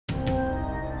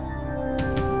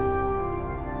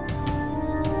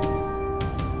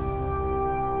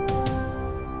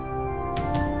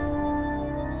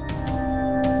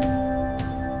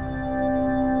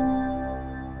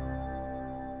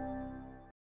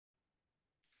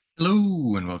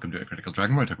Hello and welcome to A Critical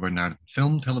Dragon, where I talk about narrative in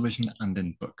film, television, and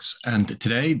in books. And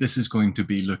today, this is going to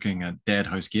be looking at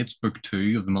Deadhouse Gates, Book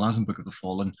 2 of the Malazan Book of the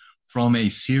Fallen, from a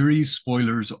series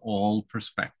spoilers all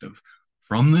perspective.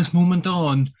 From this moment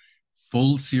on,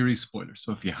 full series spoilers.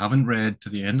 So if you haven't read to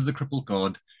the end of the Crippled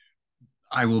God,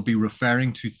 I will be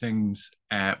referring to things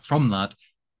from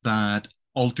that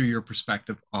alter your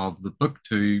perspective of the Book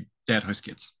 2 Deadhouse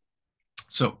Gates.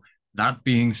 So that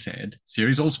being said,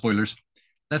 series all spoilers.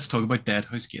 Let's talk about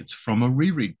Deadhouse Gates from a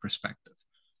reread perspective.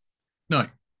 Now,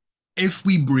 if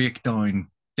we break down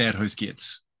Deadhouse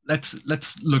Gates,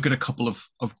 let's look at a couple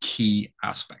of key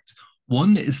aspects.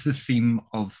 One is the theme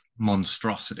of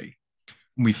monstrosity.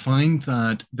 We find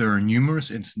that there are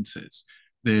numerous instances,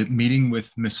 the meeting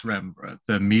with Miss Rembra,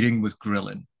 the meeting with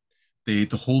Grillin, the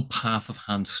whole Path of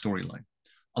Hand storyline.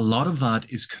 A lot of that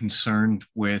is concerned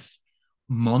with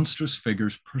monstrous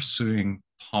figures pursuing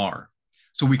power.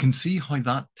 So we can see how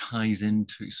that ties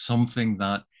into something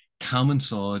that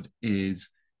Kamansod is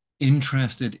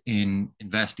interested in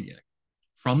investigating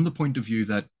from the point of view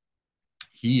that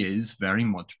he is very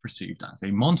much perceived as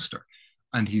a monster.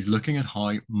 And he's looking at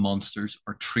how monsters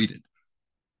are treated,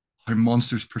 how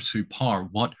monsters pursue power.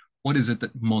 What is it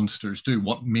that monsters do?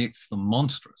 What makes them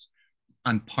monstrous?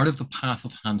 And part of the Path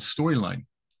of Hand storyline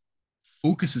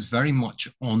focuses very much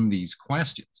on these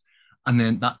questions. And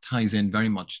then that ties in very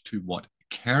much to what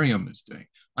Carium is doing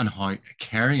and how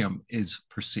Carium is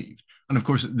perceived. And of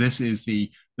course, this is the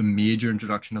major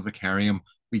introduction of Icarium.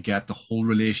 We get the whole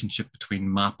relationship between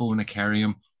Mappo and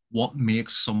Icarium. What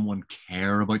makes someone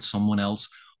care about someone else?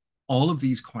 All of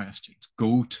these questions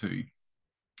go to,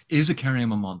 is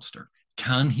Icarium a monster?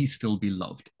 Can he still be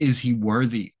loved? Is he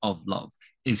worthy of love?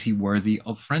 Is he worthy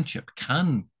of friendship?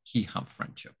 Can he have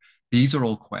friendship? These are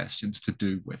all questions to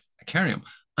do with Icarium.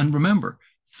 And remember,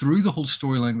 through the whole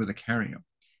storyline with Icarium,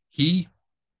 he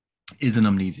is an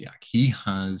amnesiac. He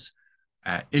has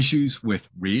issues with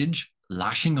rage,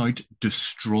 lashing out,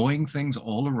 destroying things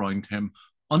all around him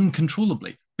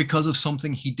uncontrollably because of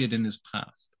something he did in his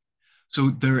past. So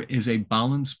there is a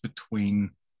balance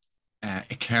between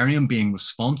Icarium being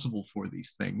responsible for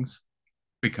these things,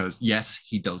 because yes,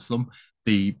 he does them.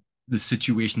 The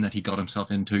situation that he got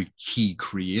himself into, he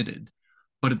created.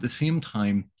 But at the same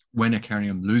time, when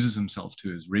Icarium loses himself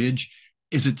to his rage,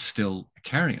 is it still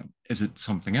Icarium? Is it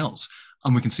something else?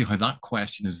 And we can see how that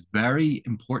question is very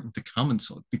important to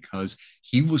Kamansod because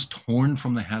he was torn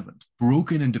from the heavens,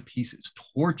 broken into pieces,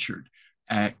 tortured,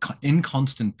 in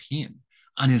constant pain,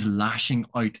 and is lashing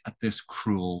out at this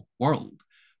cruel world.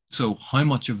 So, how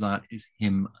much of that is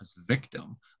him as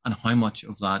victim, and how much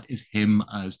of that is him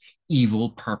as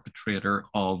evil perpetrator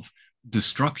of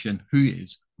destruction who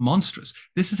is monstrous?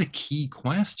 This is a key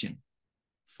question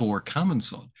for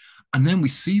Kamansod. And then we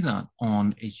see that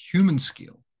on a human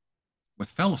scale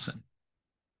with Felisin.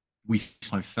 We see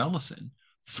how Felisin,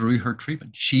 through her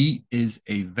treatment, she is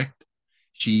a victim.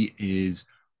 She is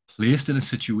placed in a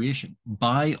situation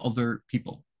by other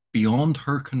people beyond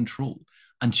her control,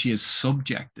 and she is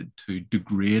subjected to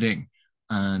degrading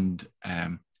and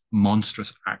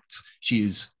monstrous acts. She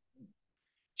is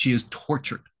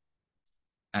tortured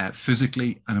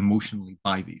physically and emotionally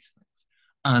by these things,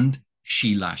 and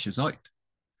she lashes out.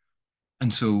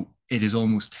 And so it is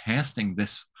almost testing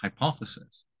this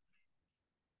hypothesis.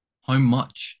 How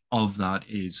much of that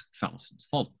is Felisin's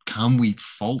fault? Can we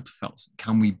fault Felisin?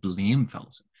 Can we blame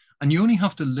Felisin? And you only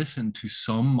have to listen to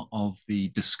some of the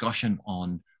discussion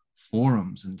on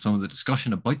forums and some of the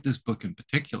discussion about this book in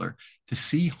particular to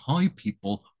see how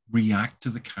people react to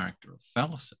the character of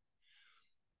Felisin.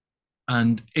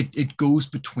 And it goes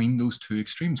between those two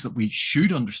extremes that we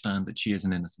should understand that she is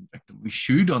an innocent victim. We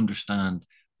should understand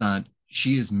that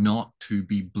she is not to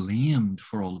be blamed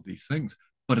for all of these things.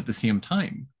 But at the same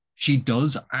time, she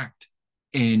does act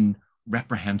in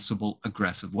reprehensible,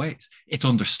 aggressive ways. It's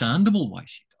understandable why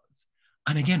she does.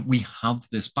 And again, we have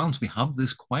this balance, we have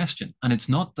this question. And it's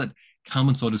not that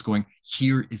Kamansod is going,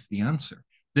 here is the answer.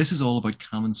 This is all about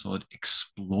Kamansod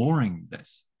exploring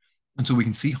this. And so we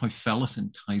can see how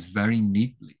Felisin ties very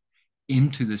neatly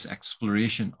into this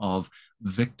exploration of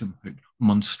victimhood,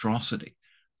 monstrosity.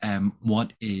 Can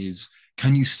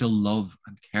you still love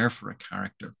and care for a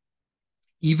character,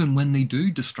 even when they do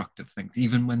destructive things,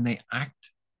 even when they act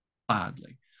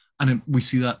badly? And we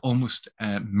see that almost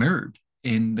mirrored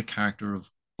in the character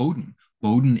of Bodin.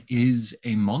 Bodin is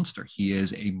a monster. He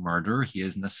is a murderer. He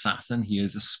is an assassin. He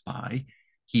is a spy.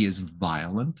 He is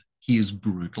violent. He is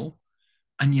brutal.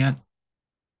 And yet,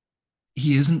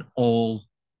 he isn't all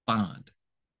bad.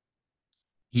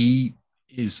 He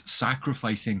is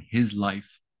sacrificing his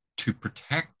life to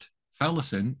protect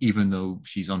Felison, even though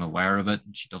she's unaware of it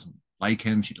and she doesn't like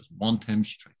him, she doesn't want him,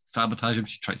 she tries to sabotage him,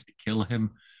 she tries to kill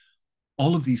him.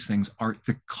 All of these things are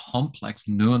the complex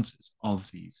nuances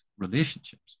of these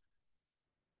relationships.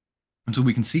 And so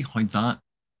we can see how that,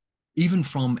 even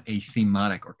from a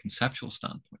thematic or conceptual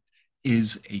standpoint,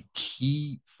 is a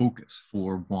key focus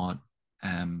for what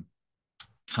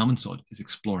Kamensod is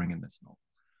exploring in this novel.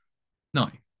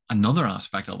 Now, another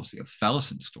aspect, obviously, of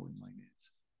Felison's storyline is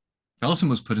Felison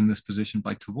was put in this position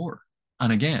by Tavor.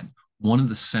 And again, one of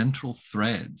the central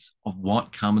threads of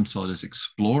what Kamensod is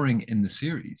exploring in the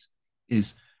series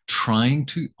is trying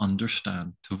to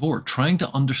understand Tavor, trying to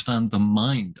understand the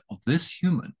mind of this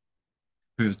human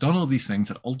who has done all these things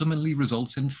that ultimately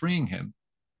results in freeing him,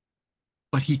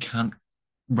 but he can't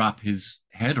wrap his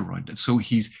head around it. So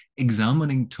he's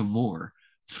examining Tavor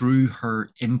through her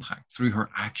impact, through her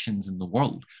actions in the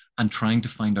world, and trying to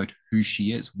find out who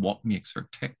she is, what makes her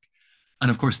tick.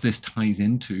 And of course, this ties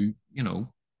into,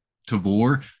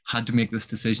 Tavor had to make this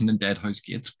decision in Deadhouse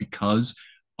Gates because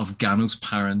of Ganos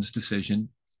Paren's decision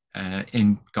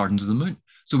in Gardens of the Moon.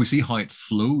 So we see how it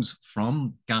flows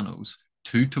from Ganos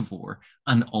to Tavor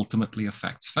and ultimately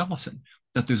affects Felison,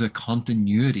 that there's a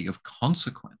continuity of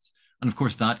consequence. And of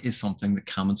course, that is something that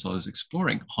Kamensod is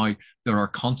exploring, how there are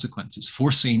consequences,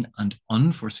 foreseen and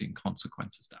unforeseen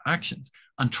consequences to actions,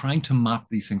 and trying to map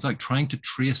these things out, trying to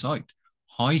trace out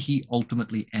how he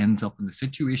ultimately ends up in the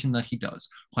situation that he does,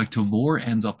 how Tavor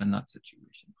ends up in that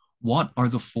situation. What are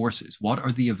the forces? What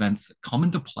are the events that come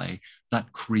into play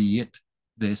that create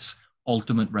this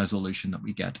ultimate resolution that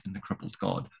we get in The Crippled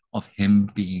God of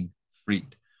him being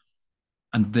freed?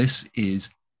 And this is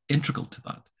integral to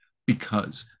that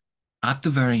because at the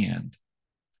very end,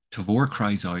 Tavor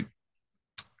cries out,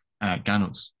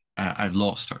 Ganos, I've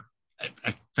lost her.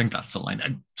 I think that's the line.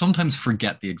 I sometimes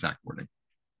forget the exact wording.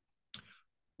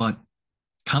 But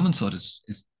Kamensod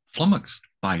is flummoxed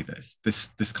by this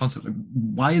concept. Like,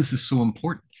 why is this so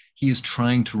important? He is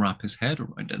trying to wrap his head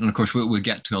around it. And of course, we'll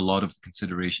get to a lot of the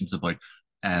considerations about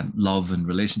love and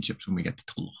relationships when we get to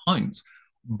Total Hounds.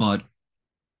 But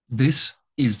this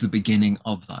is the beginning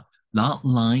of that. That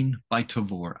line by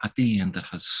Tavor at the end that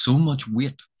has so much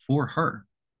weight for her,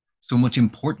 so much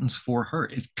importance for her,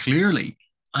 is clearly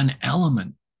an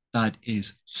element that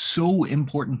is so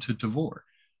important to Tavor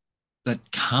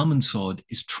that Kamensod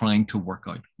is trying to work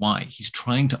out why. He's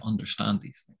trying to understand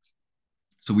these things.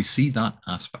 So we see that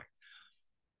aspect.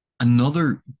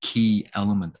 Another key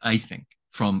element, I think,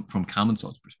 from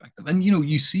Kamensod's perspective, and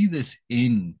you see this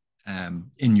in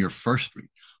your first read,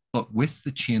 but with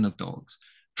the Chain of Dogs,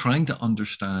 trying to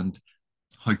understand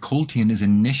how Coltane is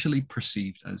initially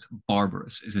perceived as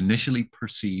barbarous, is initially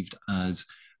perceived as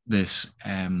this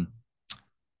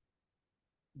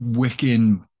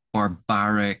Wiccan,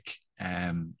 barbaric,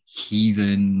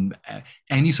 heathen,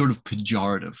 any sort of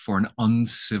pejorative for an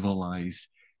uncivilized,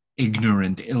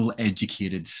 ignorant,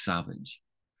 ill-educated savage.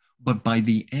 But by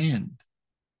the end,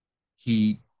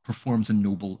 he performs a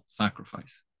noble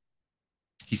sacrifice.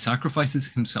 He sacrifices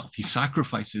himself. He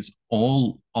sacrifices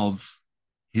all of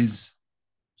his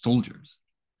soldiers.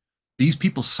 These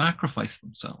people sacrifice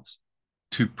themselves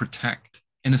to protect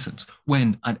innocence,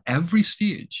 when at every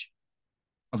stage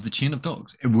of the Chain of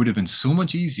Dogs, it would have been so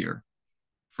much easier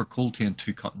for Coltane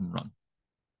to cut and run.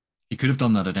 He could have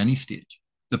done that at any stage.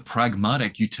 The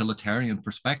pragmatic utilitarian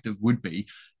perspective would be,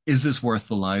 is this worth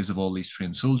the lives of all these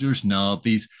trained soldiers? No,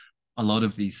 a lot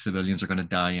of these civilians are going to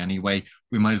die anyway.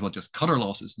 We might as well just cut our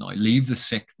losses now, leave the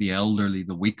sick, the elderly,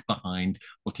 the weak behind.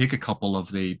 We'll take a couple of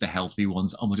the healthy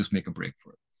ones and we'll just make a break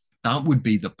for it. That would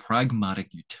be the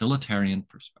pragmatic utilitarian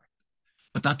perspective.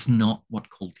 But that's not what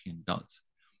Coltane does.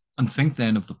 And think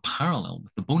then of the parallel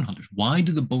with the Bone Hunters. Why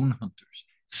do the Bone Hunters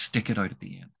stick it out at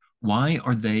the end? Why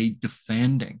are they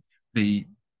defending the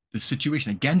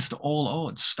situation against all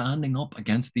odds, standing up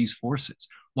against these forces?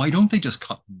 Why don't they just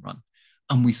cut and run?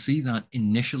 And we see that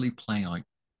initially play out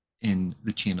in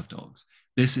the Chain of Dogs.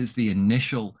 This is the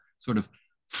initial sort of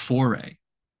foray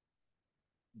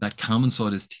that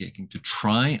Kamensod is taking to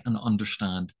try and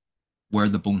understand where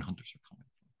the Bone Hunters are coming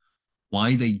from,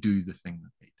 why they do the thing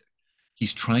that they do.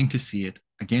 He's trying to see it,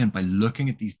 again, by looking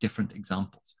at these different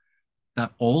examples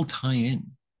that all tie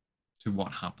in to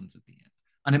what happens at the end.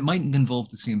 And it mightn't involve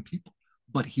the same people,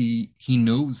 but he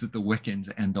knows that the Wiccans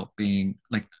end up being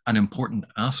like an important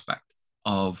aspect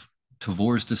of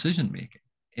Tavor's decision making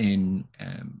in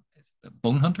the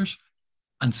Bone Hunters.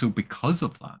 And so because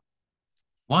of that,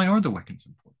 why are the Wiccans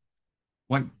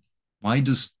important? Why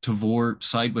does Tavor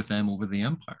side with them over the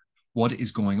Empire? What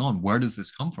is going on? Where does this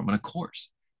come from? And of course,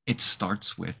 it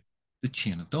starts with the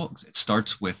Chain of Dogs. It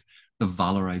starts with the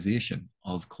valorization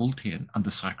of Coltane and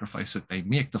the sacrifice that they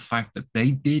make, the fact that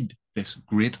they did this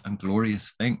great and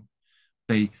glorious thing.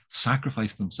 They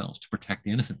sacrificed themselves to protect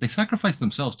the innocent. They sacrificed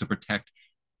themselves to protect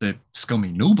the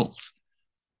scummy nobles,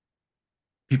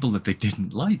 people that they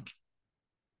didn't like.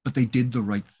 But they did the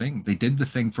right thing. They did the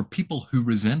thing for people who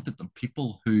resented them,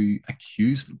 people who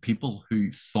accused them, people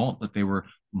who thought that they were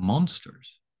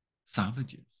monsters,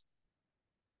 savages.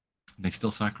 And they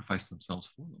still sacrificed themselves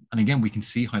for them. And again, we can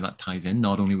see how that ties in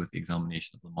not only with the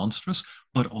examination of the monstrous,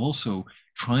 but also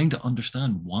trying to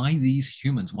understand why these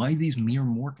humans, why these mere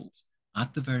mortals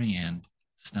at the very end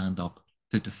stand up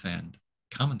to defend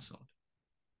Kaminsod.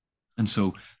 And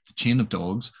so the Chain of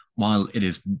Dogs, while it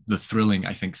is the thrilling,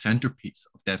 I think, centerpiece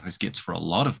of Deadhouse Gates for a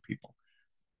lot of people,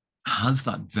 has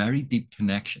that very deep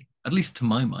connection, at least to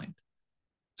my mind,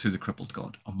 to the crippled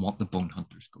god and what the bone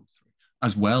hunters go through,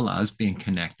 as well as being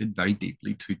connected very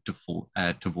deeply to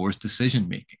Tavor's decision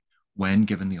making when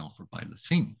given the offer by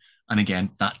Laseen. And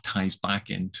again, that ties back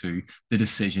into the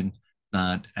decision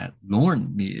that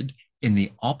Lorne made in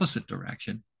the opposite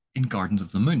direction in Gardens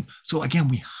of the Moon. So again,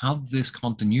 we have this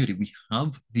continuity. We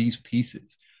have these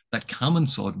pieces that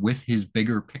Kaminsod, with his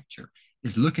bigger picture,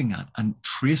 is looking at and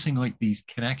tracing out these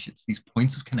connections, these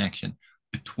points of connection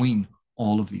between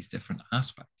all of these different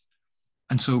aspects.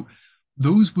 And so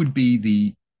those would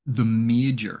be the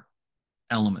major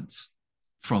elements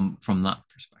from that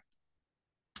perspective.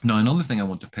 Now, another thing I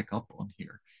want to pick up on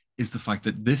here is the fact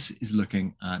that this is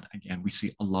looking at, again, we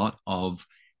see a lot of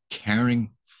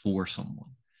caring for someone.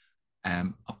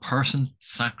 A person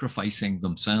sacrificing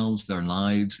themselves, their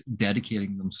lives,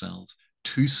 dedicating themselves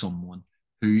to someone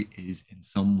who is in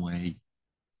some way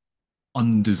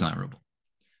undesirable.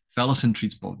 Fellison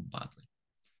treats Bowden badly.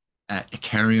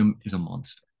 Icarium is a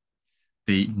monster.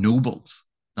 The nobles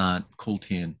that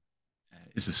Coltane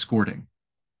is escorting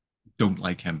don't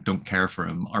like him, don't care for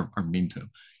him, are mean to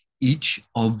him. Each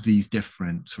of these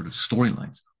different sort of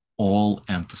storylines all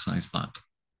emphasize that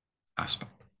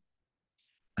aspect.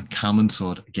 And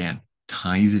Kaminsod, again,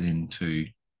 ties it into,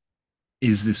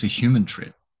 is this a human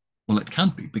trait? Well, it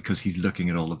can't be, because he's looking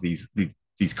at all of these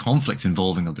conflicts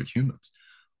involving other humans.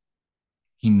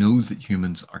 He knows that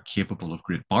humans are capable of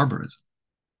great barbarism,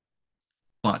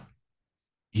 but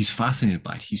he's fascinated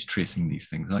by it. He's tracing these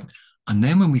things out. And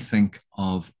then when we think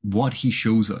of what he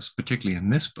shows us, particularly in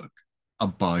this book,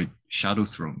 about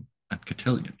Shadowthrone and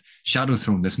Cotillion,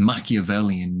 Shadowthrone, this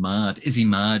Machiavellian mad, is he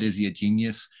mad? Is he a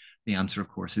genius? The answer, of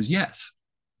course, is yes,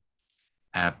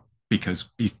 because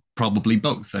he's probably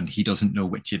both, and he doesn't know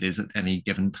which it is at any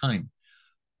given time.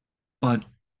 But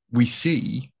we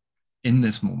see in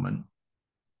this moment,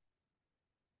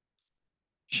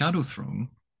 Shadowthrone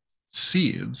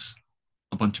saves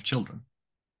a bunch of children.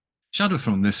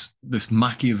 Shadowthrone, this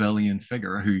Machiavellian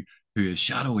figure who is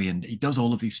shadowy, and he does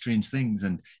all of these strange things,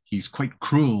 and he's quite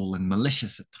cruel and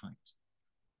malicious at times,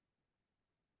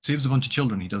 saves a bunch of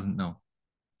children he doesn't know.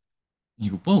 And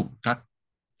you go, whoa, that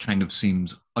kind of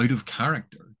seems out of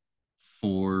character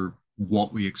for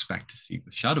what we expect to see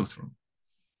with Shadowthrone.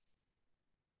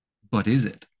 But is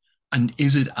it? And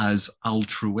is it as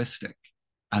altruistic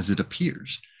as it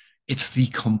appears? It's the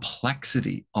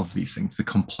complexity of these things, the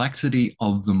complexity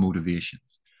of the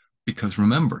motivations. Because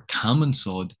remember,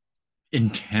 Kaminsod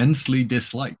intensely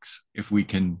dislikes, if we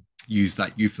can use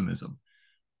that euphemism,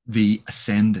 the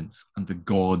ascendants and the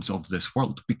gods of this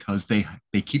world, because they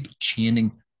keep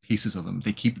chaining pieces of him.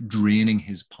 They keep draining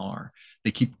his power.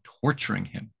 They keep torturing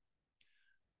him.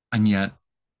 And yet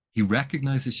he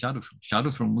recognizes Shadowthrone.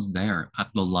 Shadowthrone was there at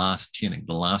the last chaining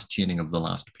of the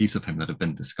last piece of him that had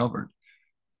been discovered.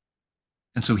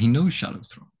 And so he knows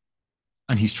Shadowthrone.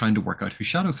 And he's trying to work out who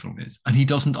Shadowthrone is. And he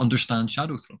doesn't understand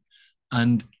Shadowthrone.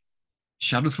 And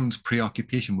Shadowthrone's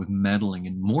preoccupation with meddling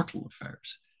in mortal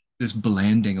affairs, this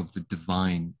blending of the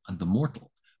divine and the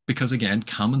mortal. Because again,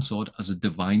 Kaminsod as a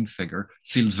divine figure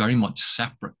feels very much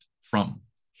separate from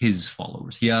his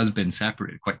followers. He has been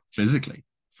separated quite physically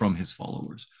from his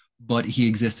followers, but he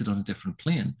existed on a different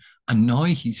plane. And now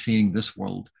he's seeing this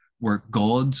world where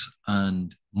gods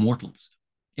and mortals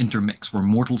intermix, where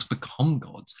mortals become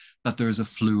gods, that there is a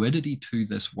fluidity to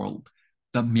this world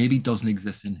that maybe doesn't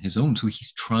exist in his own. So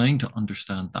he's trying to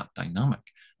understand that dynamic.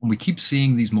 And we keep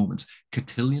seeing these moments,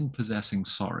 Cotillion possessing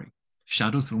sorry,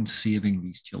 Shadowthrone saving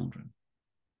these children.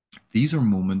 These are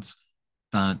moments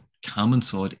that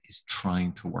Kaminsod is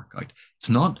trying to work out. It's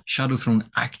not Shadowthrone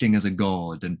acting as a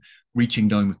god and reaching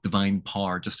down with divine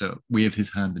power just to wave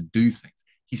his hand and do things.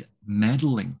 He's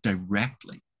meddling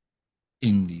directly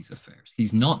in these affairs.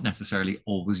 He's not necessarily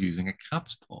always using a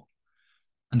cat's paw.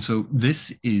 And so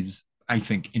this is, I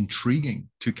think, intriguing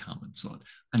to Kaminsod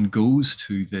and goes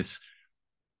to this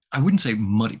I wouldn't say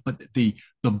muddy, but the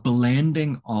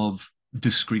blending of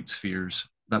discrete spheres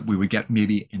that we would get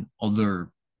maybe in other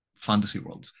fantasy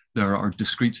worlds. There are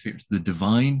discrete spheres, the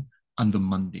divine and the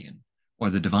mundane, or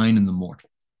the divine and the mortal.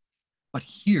 But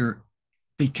here,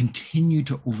 they continue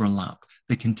to overlap,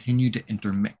 they continue to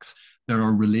intermix. There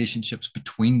are relationships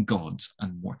between gods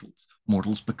and mortals.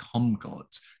 Mortals become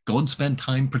gods. Gods spend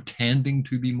time pretending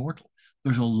to be mortal.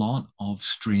 There's a lot of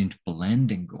strange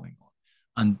blending going on.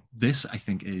 And this, I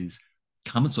think, is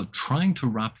Kamen-Sudd trying to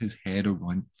wrap his head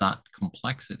around that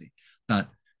complexity, that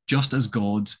just as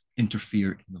gods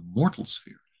interfere in the mortal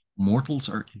sphere, mortals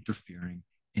are interfering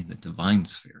in the divine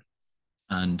sphere.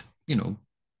 And,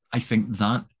 I think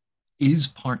that is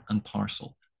part and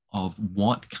parcel of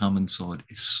what Kamen-Sudd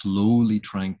is slowly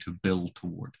trying to build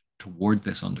toward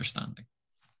this understanding.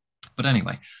 But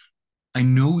anyway, I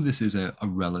know this is a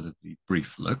relatively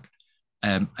brief look.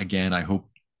 Again, I hope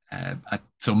at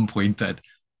some point that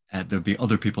there'll be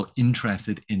other people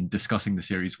interested in discussing the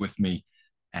series with me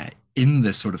in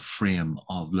this sort of frame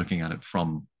of looking at it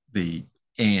from the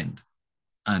end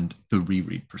and the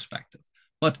reread perspective.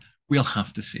 But we'll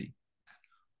have to see.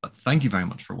 But thank you very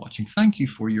much for watching. Thank you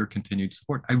for your continued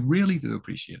support. I really do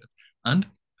appreciate it. And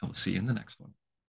I will see you in the next one.